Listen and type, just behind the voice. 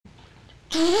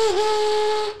Through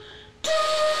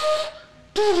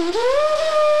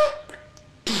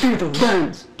the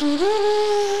lens.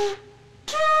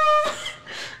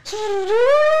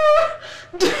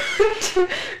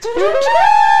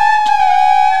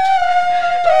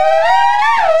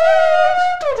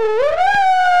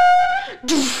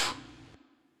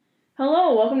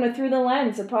 Hello, welcome to Through the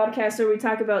Lens, a podcast where we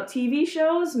talk about TV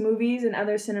shows, movies, and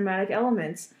other cinematic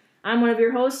elements. I'm one of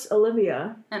your hosts,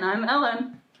 Olivia. And I'm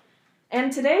Ellen. And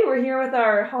today we're here with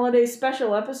our holiday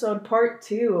special episode, part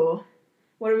 2.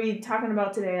 What are we talking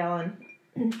about today, Ellen?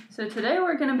 So today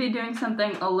we're going to be doing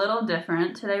something a little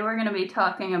different. Today we're going to be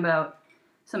talking about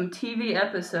some TV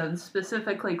episodes,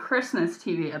 specifically Christmas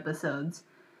TV episodes.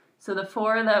 So the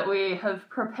 4 that we have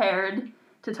prepared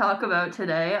to talk about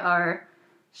today are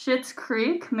Schitt's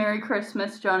Creek, Merry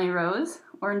Christmas, Johnny Rose,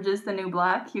 Orange is the New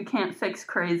Black, You Can't Fix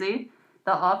Crazy,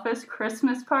 The Office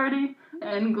Christmas Party,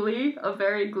 and Glee, A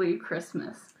Very Glee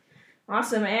Christmas.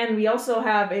 Awesome, and we also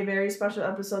have a very special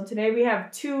episode today. We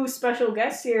have 2 special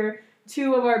guests here,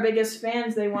 2 of our biggest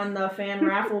fans. They won the fan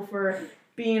raffle for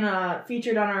being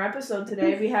featured on our episode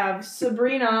today. We have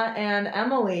Sabrina and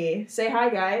Emily. Say hi,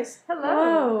 guys.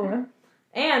 Hello.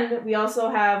 And we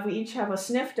each have a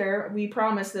snifter. We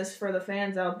promised this for the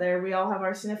fans out there. We all have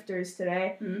our snifters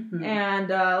today. Mm-hmm. And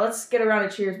let's get a round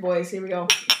of cheers, boys. Here we go.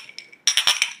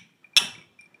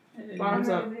 Bottoms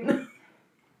up.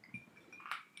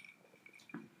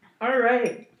 All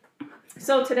right.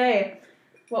 So today,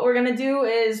 what we're going to do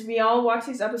is we all watch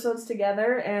these episodes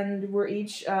together, and we're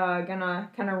each going to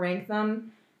kind of rank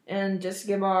them and just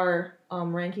give our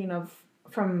ranking of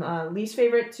from least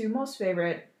favorite to most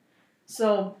favorite.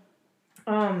 So,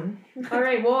 all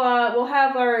right, we'll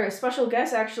have our special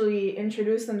guests actually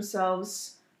introduce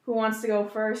themselves. Who wants to go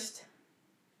first?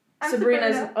 I'm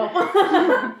Sabrina's. Sabrina.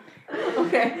 Oh.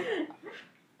 Okay.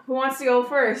 Who wants to go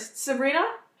first? Sabrina?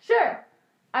 Sure.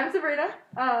 I'm Sabrina.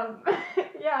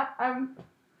 Yeah, I'm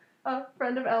a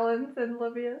friend of Ellen's and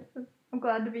Olivia's. I'm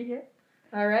glad to be here.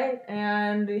 All right,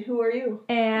 and who are you?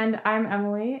 And I'm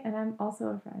Emily, and I'm also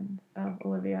a friend of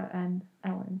Olivia and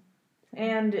Ellen.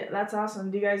 And that's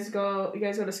awesome. Do you guys go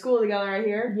to school together, I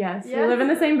hear? Yes, we Yes. live in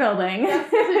the same building.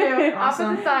 Yes, we do.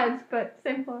 Awesome. Opposite sides, but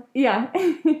same floor. Yeah.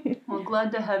 Well,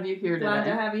 glad to have you here today. Glad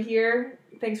to have you here.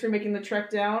 Thanks for making the trek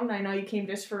down. I know you came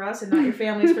just for us and not your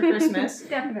families for Christmas.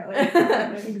 Definitely.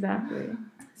 Exactly.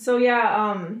 So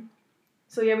yeah,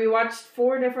 we watched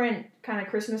 4 different kind of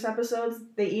Christmas episodes.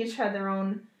 They each had their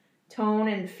own tone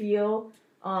and feel.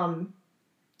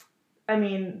 I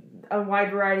mean, a wide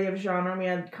variety of genre. We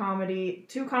had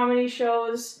 2 comedy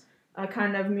shows, a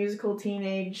kind of musical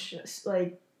teenage,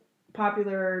 like,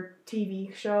 popular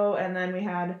TV show, and then we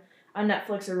had a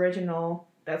Netflix original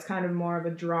that's kind of more of a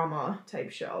drama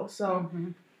type show. So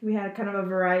we had kind of a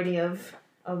variety of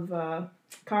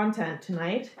content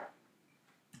tonight.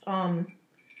 Why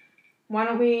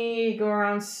don't we go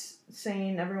around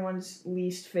saying everyone's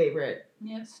least favorite?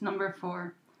 Yes, number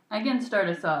 4. I can start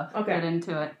us off. Okay. Get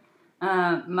into it.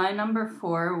 My number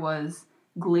 4 was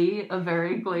Glee, A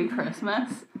Very Glee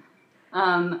Christmas.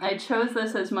 I chose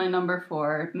this as my number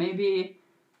 4. Maybe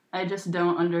I just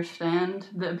don't understand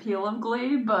the appeal of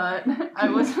Glee, but I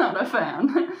was not a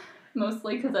fan.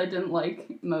 Mostly because I didn't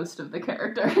like most of the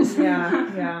characters.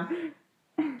 Yeah.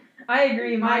 I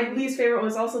agree. My least favorite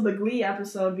was also the Glee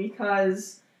episode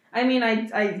because, I mean, I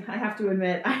have to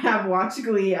admit, I have watched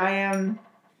Glee. I am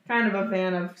kind of a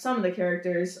fan of some of the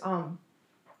characters,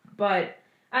 but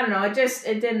I don't know, it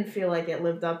didn't feel like it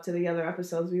lived up to the other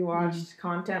episodes we watched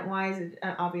content-wise. It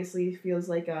obviously feels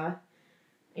like a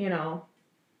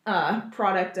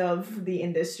product of the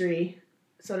industry,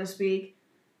 so to speak.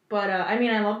 But, I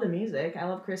mean, I love the music. I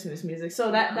love Christmas music.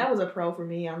 So that was a pro for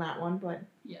me on that one, but...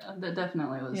 Yeah, that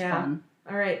definitely was fun.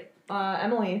 All right.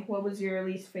 Emily, what was your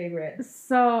least favorite?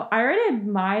 So I rated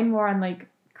mine more on, like,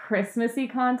 Christmassy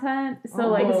content.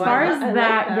 So, as Oh, far I as like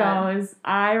that that. goes,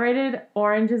 I rated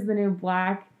Orange is the New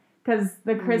Black because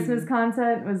the Christmas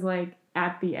content was, like,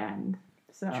 at the end.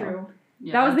 So True.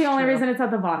 Yeah, that was the that's only true. reason it's at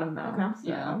the bottom, though. Okay. So.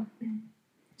 Yeah.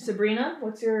 Sabrina,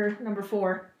 what's your number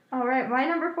 4? All right, my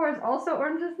number 4 is also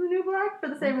Orange is the New Black for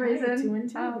the same reason. 2 and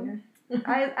 2.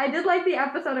 I did like the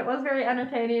episode. It was very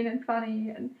entertaining and funny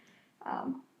and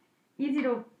easy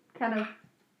to kind of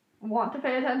want to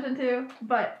pay attention to,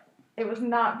 but it was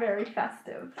not very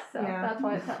festive. So Yeah. that's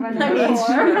why it's at my I number mean, 4.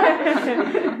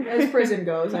 as prison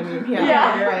goes, I mean,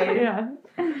 Yeah. you're right. Yeah.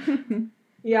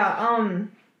 Yeah,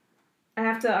 I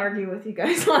have to argue with you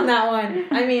guys on that one.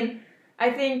 I mean,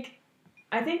 I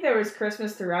think there was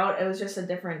Christmas throughout. It was just a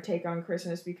different take on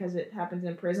Christmas because it happens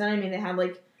in prison. I mean, they had,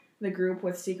 like, the group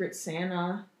with Secret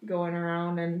Santa going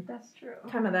around and That's true.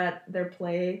 kind of their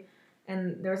play,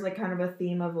 and there's like kind of a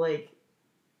theme of like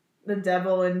the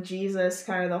devil and Jesus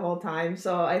kind of the whole time.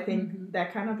 So I think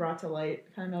that kind of brought to light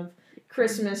kind of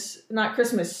Christmas, not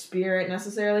Christmas spirit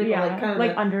necessarily, but like kind of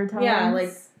like undertones. Yeah,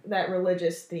 like that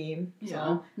religious theme. Yeah. So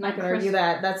I Not could argue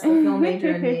that. That's the film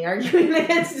major in me arguing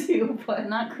that too. But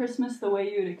not Christmas the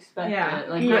way you'd expect Yeah. it.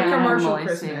 Like Yeah. you Commercial normally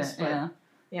Christmas, see it. but- Yeah.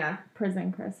 yeah,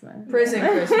 Prison Christmas. prison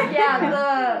Christmas. Yeah,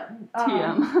 the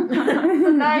TM.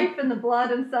 the knife and the blood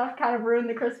and stuff kind of ruined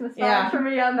the Christmas vibe Yeah. for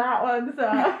me on that one.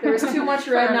 So There was too much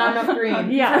red, not enough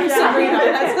green. Yeah. Sabrina.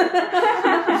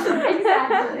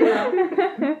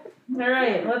 All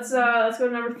right, let's go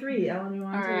to number 3. Ellen, you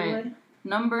want to All take it right. away?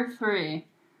 Number 3.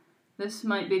 This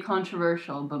might be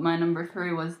controversial, but my number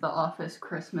 3 was The Office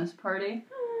Christmas Party.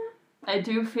 I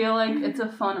do feel like it's a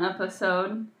fun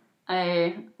episode.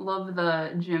 I love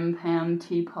the Jim Pam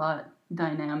teapot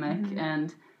dynamic,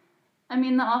 and I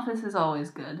mean, The Office is always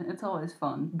good. It's always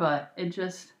fun, but it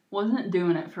just wasn't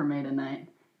doing it for me tonight.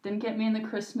 Didn't get me in the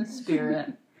Christmas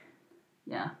spirit.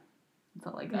 Yeah, that's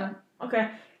all I got. Yeah. Okay.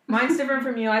 Mine's different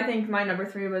from you. I think my number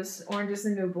 3 was Orange is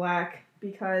the New Black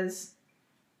because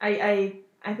I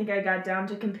think I got down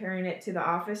to comparing it to the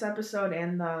Office episode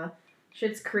and the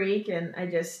Schitt's Creek, and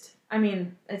I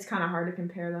mean, it's kind of hard to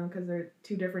compare them because they're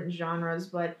 2 different genres,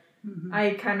 but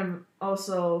I kind of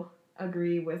also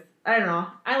agree with, I don't know,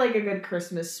 I like a good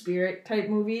Christmas spirit type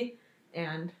movie,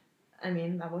 and I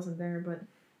mean, that wasn't there, but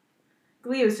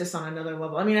Glee was just on another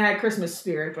level. I mean, it had Christmas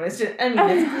spirit, but it's just, I mean,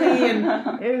 it's Glee, and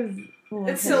It was.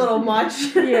 it's a little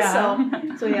much.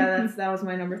 Yeah. So yeah, that was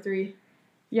my number 3.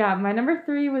 Yeah, my number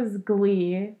 3 was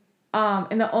Glee.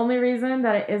 And the only reason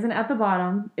that it isn't at the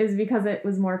bottom is because it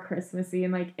was more Christmassy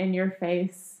and like in your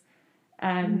face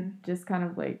and just kind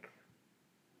of like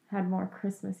had more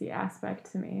Christmassy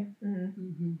aspect to me.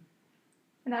 Mm-hmm.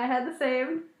 And I had the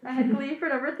same. I had Glee for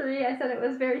number 3. I said it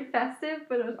was very festive,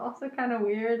 but it was also kind of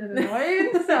weird and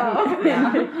annoying. So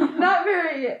Yeah. not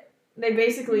very. They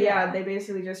basically Yeah. they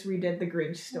basically just redid the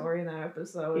Grinch story in that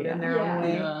episode Yeah. in their own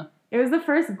way. Yeah. It was the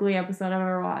first Glee episode I've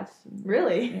ever watched.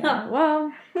 Really? Yeah.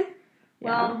 Well,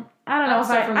 Well, I don't know if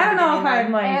Outside from the I don't know if beginning,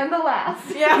 I'm like. And the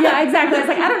last. Yeah, exactly. It's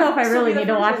like I don't know if I Still really be the need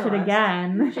to first watch and it the last.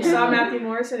 again. She saw Matthew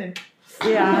Morrison and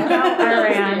Yeah, I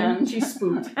ran. she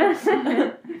spooked.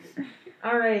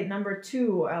 All right, number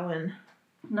 2, Ellen.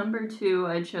 Number 2,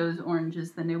 I chose Orange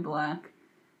is the New Black.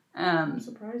 I'm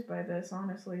surprised by this,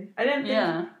 honestly. I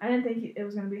didn't think it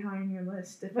was gonna be high on your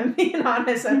list. If I'm being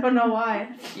honest, I don't know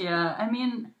why. Yeah, I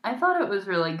mean, I thought it was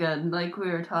really good. Like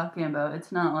we were talking about,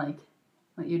 it's not like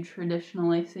what you'd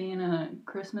traditionally see in a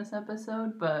Christmas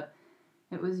episode, but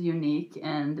it was unique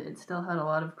and it still had a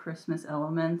lot of Christmas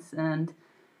elements. And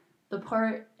the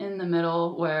part in the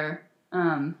middle where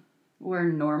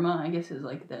Norma, I guess is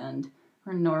like the end,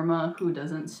 where Norma, who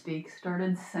doesn't speak,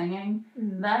 started singing.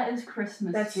 That is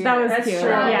Christmas. That's spirit. That was that's cute. true.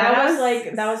 Yeah,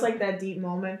 that was like that deep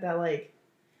moment that like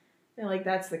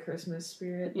that's the Christmas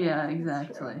spirit. Yeah,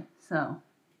 exactly. So.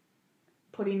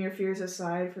 Putting your fears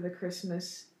aside for the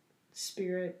Christmas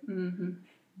spirit. Mm-hmm.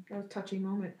 That was a touching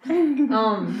moment.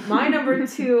 My number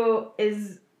 2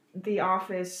 is The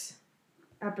Office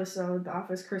episode, The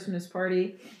Office Christmas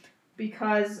Party,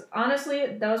 because honestly,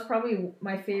 that was probably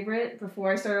my favorite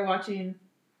before I started watching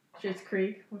Schitt's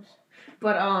Creek.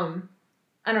 But I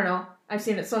don't know. I've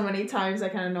seen it so many times, I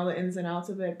kind of know the ins and outs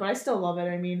of it, but I still love it.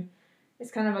 I mean,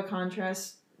 it's kind of a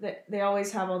contrast. That they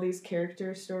always have all these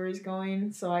character stories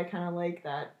going, so I kind of like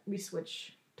that we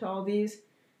switch to all these,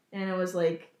 and it was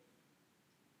like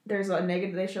there's a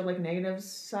negative. They showed like negative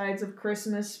sides of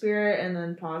Christmas spirit, and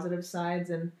then positive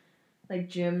sides, and like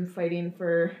Jim fighting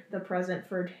for the present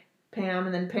for Pam,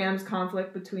 and then Pam's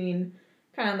conflict between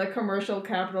kind of the commercial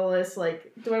capitalist,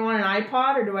 like, do I want an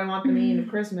iPod or do I want the meaning of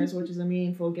Christmas, which is a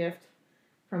meaningful gift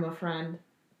from a friend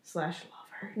 / lover.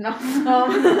 No,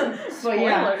 but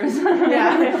yeah,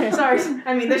 yeah. Sorry,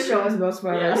 I mean this show is about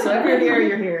spoilers, so if you're here,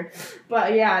 you're here.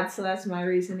 But yeah, so that's my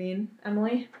reasoning.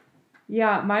 Emily.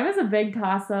 Yeah, mine was a big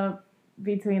toss up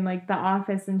between like The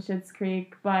Office and Schitt's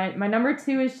Creek, but my number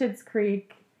 2 is Schitt's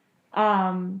Creek.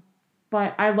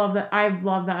 But I love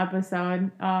the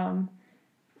episode.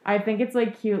 I think it's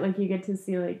like cute, like you get to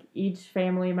see like each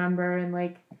family member and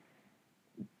like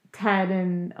Ted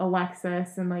and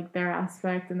Alexis and like their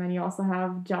aspect, and then you also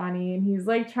have Johnny and he's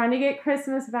like trying to get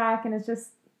Christmas back, and it's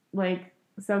just like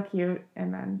so cute,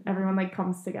 and then everyone like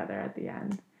comes together at the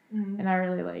end. And I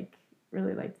really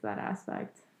liked that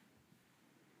aspect.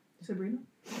 Sabrina.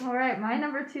 All right, my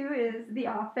number 2 is The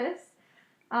Office.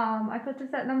 I put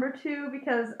this at number 2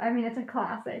 because I mean it's a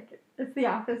classic. It's The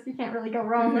Office. You can't really go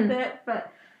wrong with it.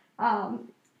 But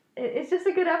it's just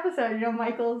a good episode. You know,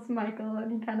 Michael's Michael,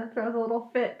 and he kind of throws a little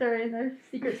fit during their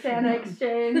Secret Santa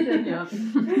exchange and Yep.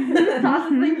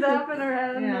 tosses things up and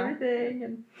around and Yeah. everything.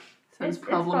 And Says it's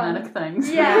problematic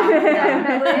things. Yeah,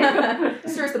 definitely.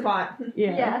 Stirs the pot.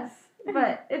 Yeah. Yes,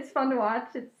 but it's fun to watch.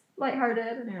 It's lighthearted.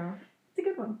 And Yeah. it's a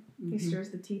good one. He Mhm. stirs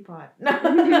the teapot.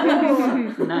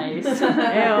 Nice.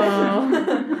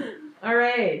 All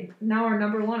right. Now our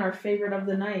number one, our favorite of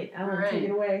the night. Ellen, All right. take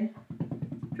it away.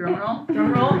 Drum roll.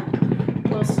 Drum roll.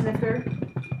 Little sniffer.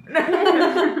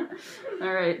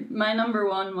 All right, my number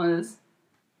one was,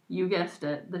 you guessed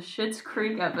it, the Schitt's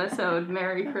Creek episode,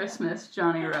 Merry Christmas,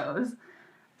 Johnny Rose.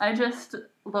 I just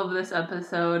love this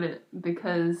episode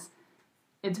because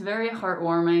it's very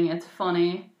heartwarming, it's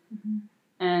funny,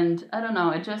 and I don't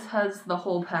know, it just has the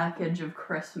whole package of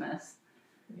Christmas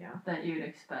Yeah. that you'd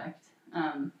expect.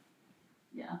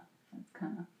 Yeah, that's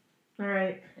kind of... All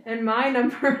right. And my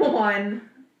number one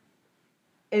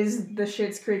is the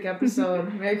Schitt's Creek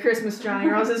episode, Merry Christmas, Johnny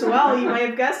Rose, as well. You might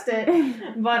have guessed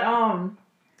it. But,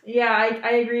 yeah,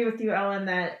 I agree with you, Ellen,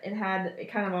 that it had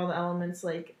kind of all the elements,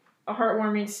 like a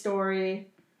heartwarming story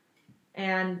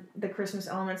and the Christmas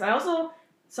elements. I also,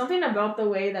 something about the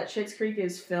way that Schitt's Creek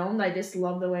is filmed, I just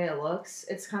love the way it looks.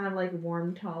 It's kind of like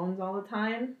warm tones all the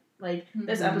time. Like,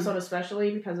 this Mhm. episode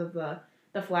especially, because of the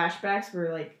flashbacks were,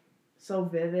 like, so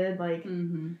vivid, like,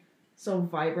 so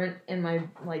vibrant in my,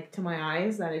 like, to my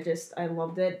eyes that I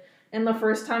loved it. And the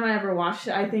first time I ever watched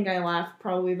it, I think I laughed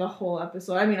probably the whole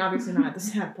episode. I mean, obviously not at the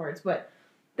sad parts, but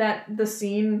the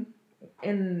scene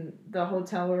in the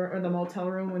hotel or the motel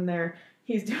room when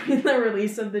he's doing the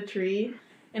release of the tree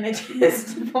and it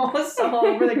just falls all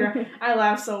over the ground. I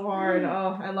laughed so hard.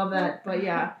 Oh, I love that. But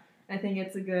yeah, I think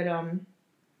it's a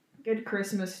good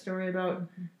Christmas story about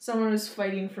someone who's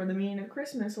fighting for the meaning of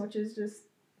Christmas, which is just,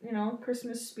 you know,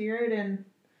 Christmas spirit and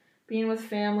being with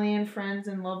family and friends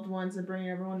and loved ones and bringing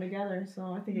everyone together.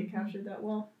 So I think it captured that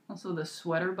well. Also, the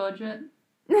sweater budget.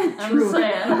 True. I'm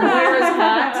saying. Where is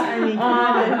that? I mean, come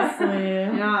on.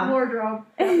 Honestly. Yeah. Wardrobe.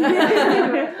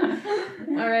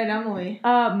 All right, Emily.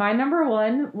 My number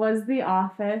one was The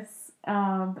Office. The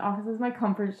Office is my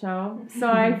comfort show, so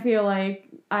I feel like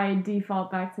I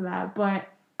default back to that. But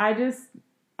I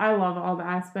love all the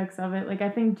aspects of it. Like, I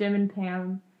think Jim and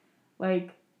Pam,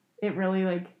 like, it really,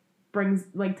 like, brings,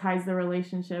 like, ties the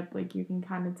relationship. Like, you can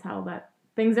kind of tell that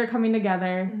things are coming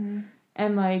together.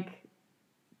 And, like,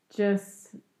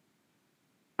 just,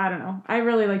 I don't know. I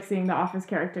really like seeing the Office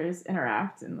characters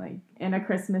interact, and, like, in a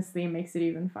Christmas theme makes it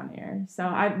even funnier. So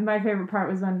my favorite part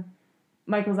was when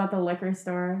Michael's at the liquor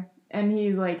store and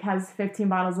he, like, has 15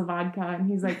 bottles of vodka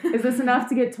and he's like, is this enough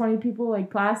to get 20 people,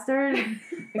 like, plastered?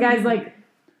 The guy's like,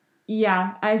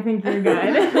 yeah, I think you're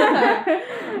good.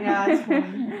 Yeah, it's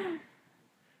funny.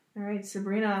 All right,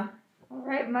 Sabrina. All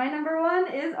right, my number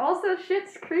one is also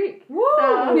Schitt's Creek. Woo!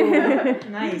 So,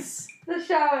 Nice. the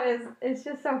show is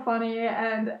just so funny,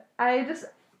 and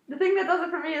the thing that does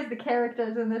it for me is the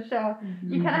characters in the show.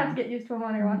 You kind of have to get used to them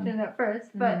when you're watching it at first,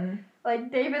 but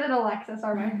like David and Alexis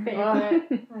are my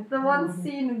favorite. The one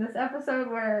scene in this episode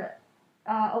where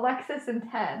Alexis and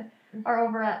Ted are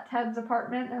over at Ted's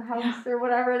apartment or house or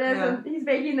whatever it is, and he's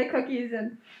baking the cookies,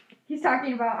 and he's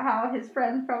talking about how his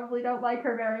friends probably don't like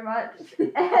her very much,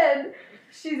 and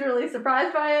she's really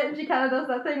surprised by it, and she kind of does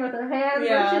that thing with her hands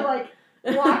where she, like,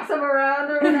 walks them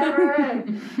around or whatever,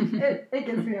 and it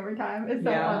gets me every time. It's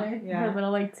so funny. Yeah. Her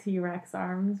little, like, T-Rex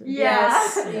arms.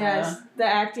 Yes, Yeah. yes. The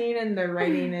acting and the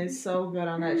writing is so good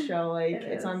on that show. Like, It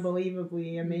it's is.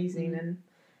 unbelievably amazing, and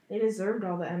they deserved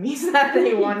all the Emmys that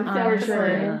they won for Honestly. sure.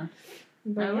 Yeah.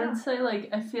 But I yeah. would say, like,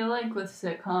 I feel like with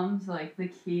sitcoms, like, the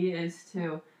key is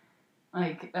to,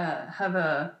 like, have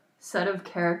a set of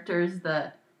characters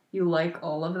that you like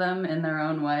all of them in their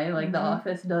own way. Like, The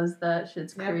Office does that,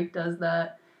 Schitt's Creek does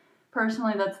that.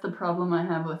 Personally, that's the problem I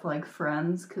have with, like,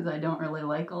 Friends, because I don't really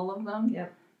like all of them.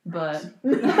 Yep. But,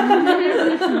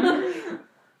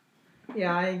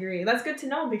 Yeah, I agree. That's good to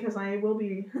know because I will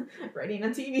be writing a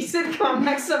TV sitcom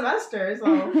next semester.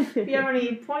 So if you have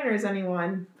any pointers,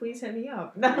 anyone, please hit me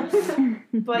up.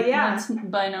 But yeah, that's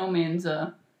by no means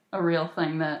a real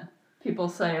thing that people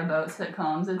say about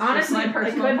sitcoms. It's honestly, just my it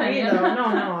personal could be opinion. though.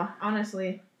 No.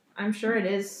 Honestly, I'm sure it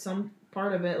is some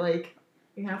part of it. Like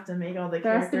you have to make all the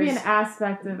There has to be an characters.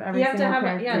 aspect of every You have to single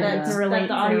have character that to relate that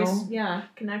the audience to.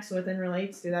 connects with and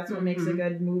relates to. That's what makes a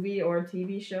good movie or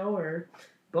TV show or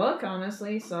book,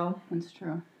 honestly. So That's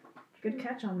true. good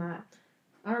catch on that.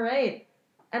 All right.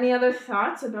 Any other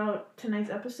thoughts about tonight's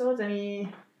episodes? Any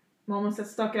moments that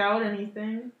stuck out?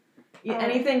 Anything?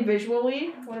 Anything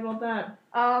visually? What about that?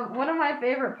 One of my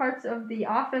favorite parts of the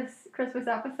Office Christmas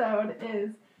episode is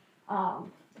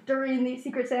during the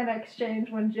Secret Santa exchange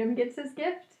when Jim gets his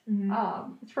gift.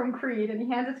 It's from Creed, and he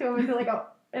hands it to him into like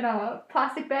a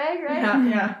plastic bag, right?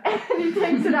 Yeah. And he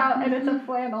takes it out, and it's a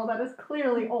flannel that is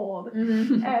clearly old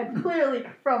and clearly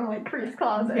from like Creed's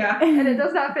closet. Yeah. And it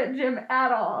does not fit Jim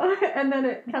at all. And then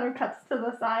it kind of cuts to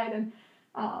the side, and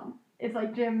it's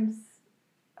like Jim's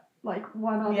like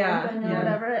one-on-one thing or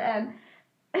whatever, and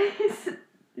he's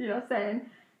saying.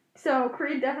 So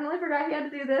Creed definitely forgot he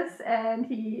had to do this, and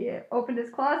he opened his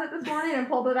closet this morning and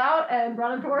pulled it out and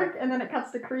brought it to work, and then it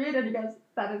cuts to Creed, and he goes,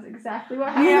 "That is exactly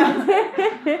what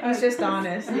happened." I was just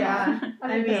honest. Yeah. I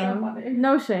think it's so funny.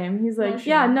 No shame. He's like, No shame.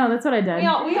 yeah, no, that's what I did. We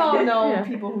all know Yeah.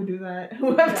 people who do that,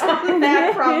 who have done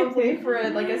that probably for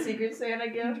like a Secret Santa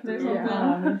gift or something.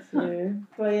 Honestly.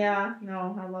 But yeah,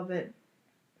 no, I love it.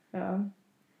 Yeah.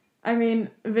 I mean,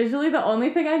 visually, the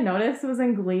only thing I noticed was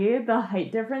in Glee, the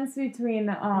height difference between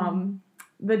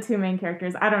the two main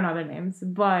characters. I don't know their names,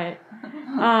 but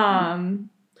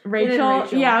Rachel.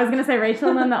 Yeah, I was gonna say Rachel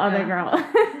and then the other girl.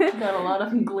 Got a lot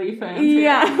of Glee fans.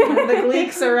 Yeah, The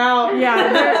Gleeks are out.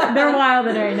 Yeah, they're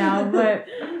wilding right now, but.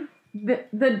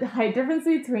 The height difference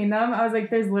between them, I was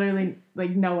like, there's literally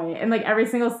like no way, and like every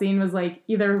single scene was like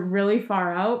either really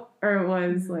far out or it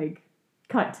was like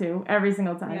cut to every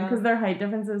single time because their height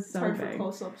difference is so hard big. for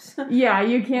close-ups. Yeah,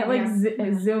 you can't like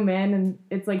zoom in and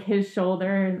it's like his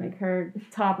shoulder and like her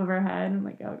top of her head. I'm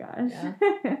like, oh gosh.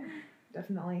 Yeah.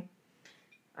 Definitely.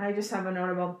 I just have a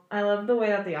note about. I love the way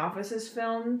that The Office is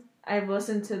filmed. I've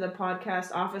listened to the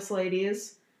podcast Office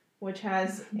Ladies, which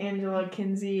has Angela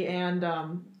Kinsey and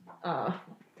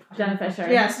Jenna Fisher.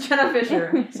 Yes, Jenna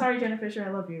Fisher. Sorry, Jenna Fisher,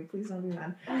 I love you. Please don't do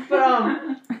that.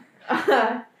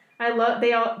 But I love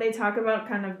they talk about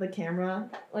kind of the camera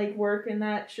like work in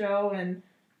that show and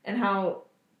how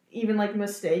even like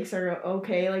mistakes are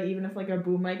okay, like even if like a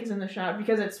boom mic is in the shot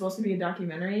because it's supposed to be a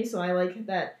documentary. So I like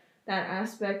that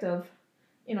aspect of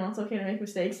it's okay to make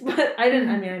mistakes. But I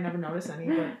never noticed any.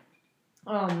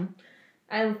 But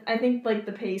I think like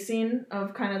the pacing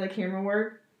of kind of the camera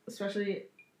work, especially.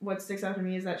 What sticks out to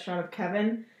me is that shot of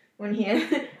Kevin when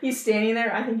he's standing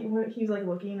there. I think he's like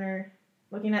looking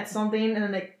at something, and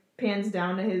then it pans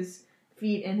down to his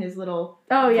feet and his little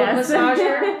foot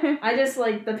massager. I just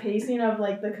like the pacing of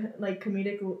like the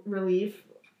comedic relief,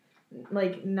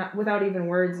 like not without even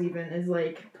words, even is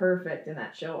like perfect in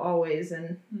that show always,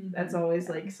 and that's always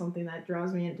like something that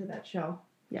draws me into that show.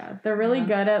 Yeah, they're really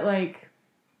good at like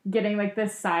getting like the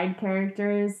side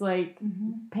characters like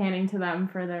panning to them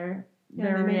for their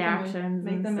reactions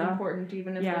make them stuff. important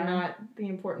even if they're not the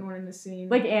important one in the scene.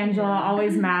 Like Angela,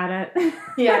 always mad at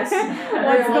yes,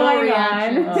 what's going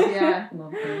on. Yeah,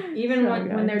 Love her. even So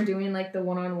when they're doing like the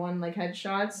one-on-one like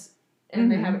headshots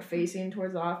and they have it facing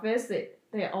towards the office,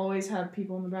 they always have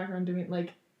people in the background doing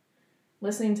like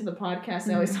listening to the podcast.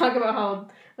 They always talk about how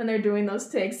when they're doing those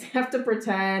takes they have to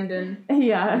pretend and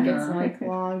it gets like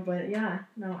long. But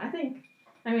I think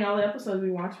all the episodes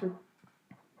we watched were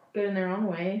good in their own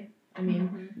way.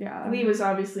 Glee was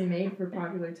obviously made for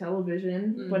popular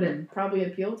television, but it probably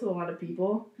appealed to a lot of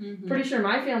people. Pretty sure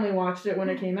my family watched it when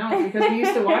it came out because we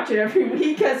used to watch it every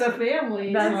week as a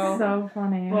family. That's so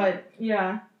funny. But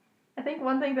yeah, I think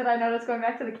one thing that I noticed going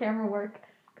back to the camera work,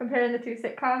 comparing the two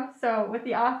sitcoms, so with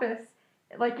The Office,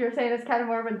 like you're saying, it's kind of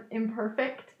more of an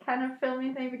imperfect kind of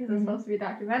filming thing because it's supposed to be a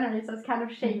documentary, so it's kind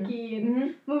of shaky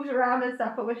and moves around and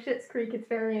stuff, but with Schitt's Creek, it's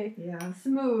very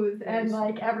smooth and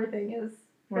like everything is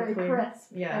very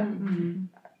crisp and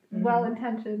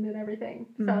well-intentioned and everything.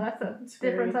 So that's a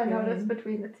difference I noticed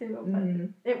between the two,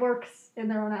 but it works in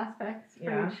their own aspects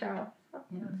for each show. So.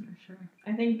 Yeah, for sure.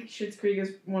 I think Schitt's Creek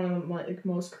is one of the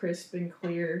most crisp and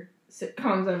clear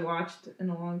sitcoms I've watched in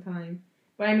a long time.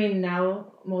 But now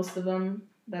most of them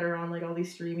that are on like all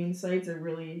these streaming sites are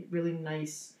really, really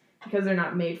nice because they're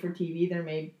not made for TV. They're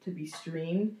made to be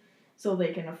streamed, so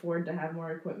they can afford to have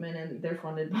more equipment and they're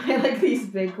funded by like these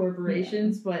big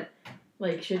corporations. But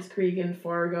like Schitt's Creek and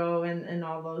Fargo and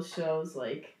all those shows,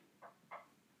 like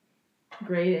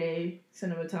grade A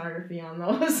cinematography on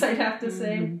those, I'd have to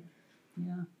say.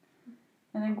 Yeah.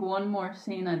 I think one more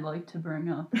scene I'd like to bring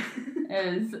up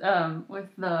is with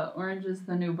the Orange is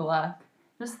the New Black.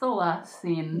 Just the last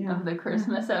scene of the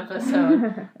Christmas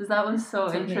episode. Because that was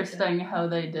so interesting how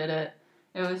they did it.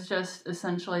 It was just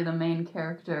essentially the main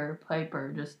character,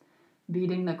 Piper, just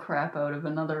beating the crap out of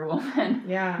another woman.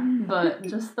 Yeah. But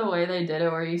just the way they did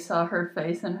it, where you saw her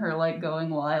face and her, like,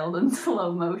 going wild in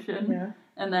slow motion. Yeah.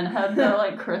 And then had the,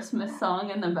 like, Christmas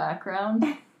song in the background.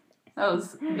 That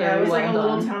was very it was well like a done.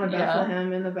 little town of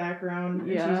Bethlehem in the background. And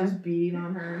she's just beating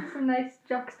on her. Some nice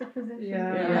juxtaposition.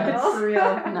 Yeah. For real.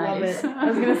 Nice. Love it. I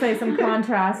was going to say some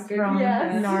contrast from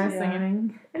Nora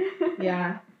singing.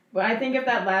 Yeah. But I think if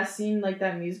that last scene, like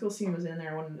that musical scene, was in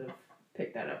there, I wouldn't have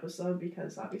picked that episode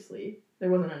because obviously there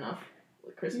wasn't enough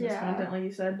Christmas content, like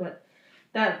you said. But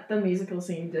the musical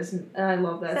scene just, I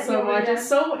love that so much.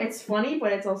 It's funny,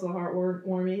 but it's also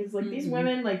heartwarming. It's like these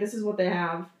women, like this is what they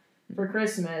have for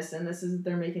Christmas, and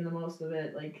they're making the most of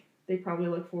it. Like they probably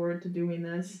look forward to doing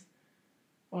this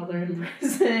while they're in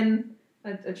prison,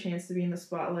 a chance to be in the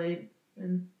spotlight,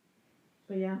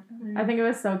 but yeah. I think it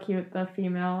was so cute. The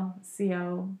female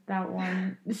CO, that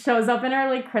one, shows up in her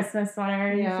like Christmas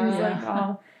sweater. Yeah. She's like,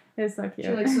 oh, it's so cute.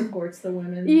 She like supports the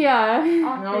women. Yeah.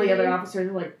 And all the other officers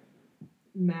are like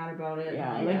mad about it.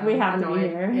 Yeah, like we have to be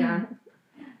here. Yeah.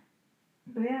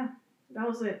 But yeah, that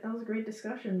was it. That was a great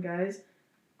discussion, guys.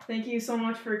 Thank you so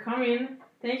much for coming.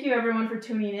 Thank you everyone for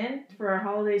tuning in for our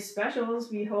holiday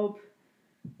specials. We hope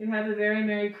you have a very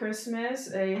Merry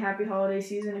Christmas, a happy holiday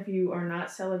season if you are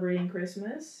not celebrating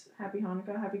Christmas. Happy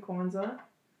Hanukkah, happy Kwanzaa.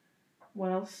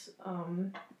 What else?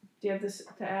 Do you have this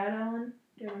to add, Ellen?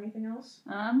 Do you have anything else?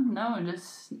 No,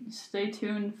 just stay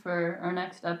tuned for our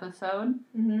next episode.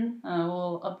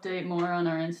 We'll update more on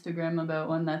our Instagram about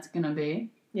when that's gonna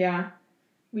be. Yeah.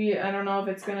 I don't know if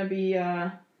it's gonna be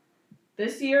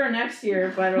this year or next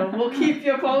year, but we'll keep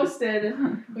you posted.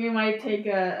 We might take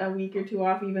a week or two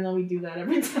off, even though we do that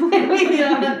every time we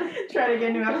try to get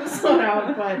a new episode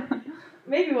out, but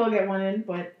maybe we'll get one in.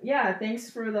 But yeah, thanks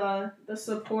for the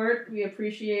support. We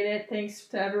appreciate it. Thanks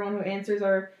to everyone who answers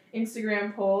our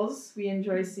Instagram polls. We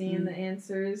enjoy seeing the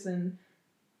answers, and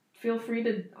feel free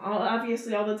to,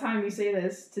 obviously all the time we say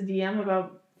this, to DM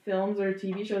about films or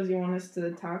TV shows you want us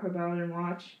to talk about and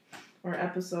watch, or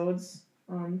episodes.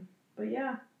 But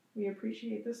yeah, we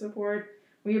appreciate the support.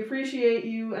 We appreciate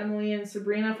you, Emily and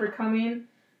Sabrina, for coming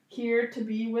here to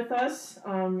be with us.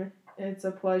 It's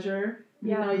a pleasure.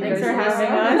 Yeah, you thanks guys for listen.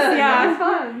 having us. Yeah. It was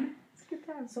fun. It's a good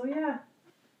time. So yeah.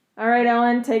 All right,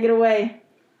 Ellen, take it away.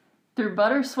 Through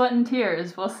butter, sweat, and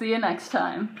tears. We'll see you next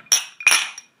time.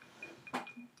 Praise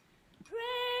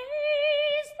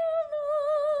the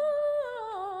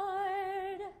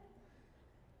Lord.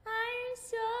 I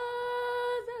saw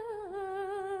the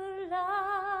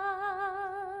light.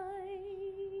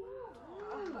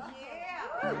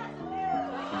 Yeah.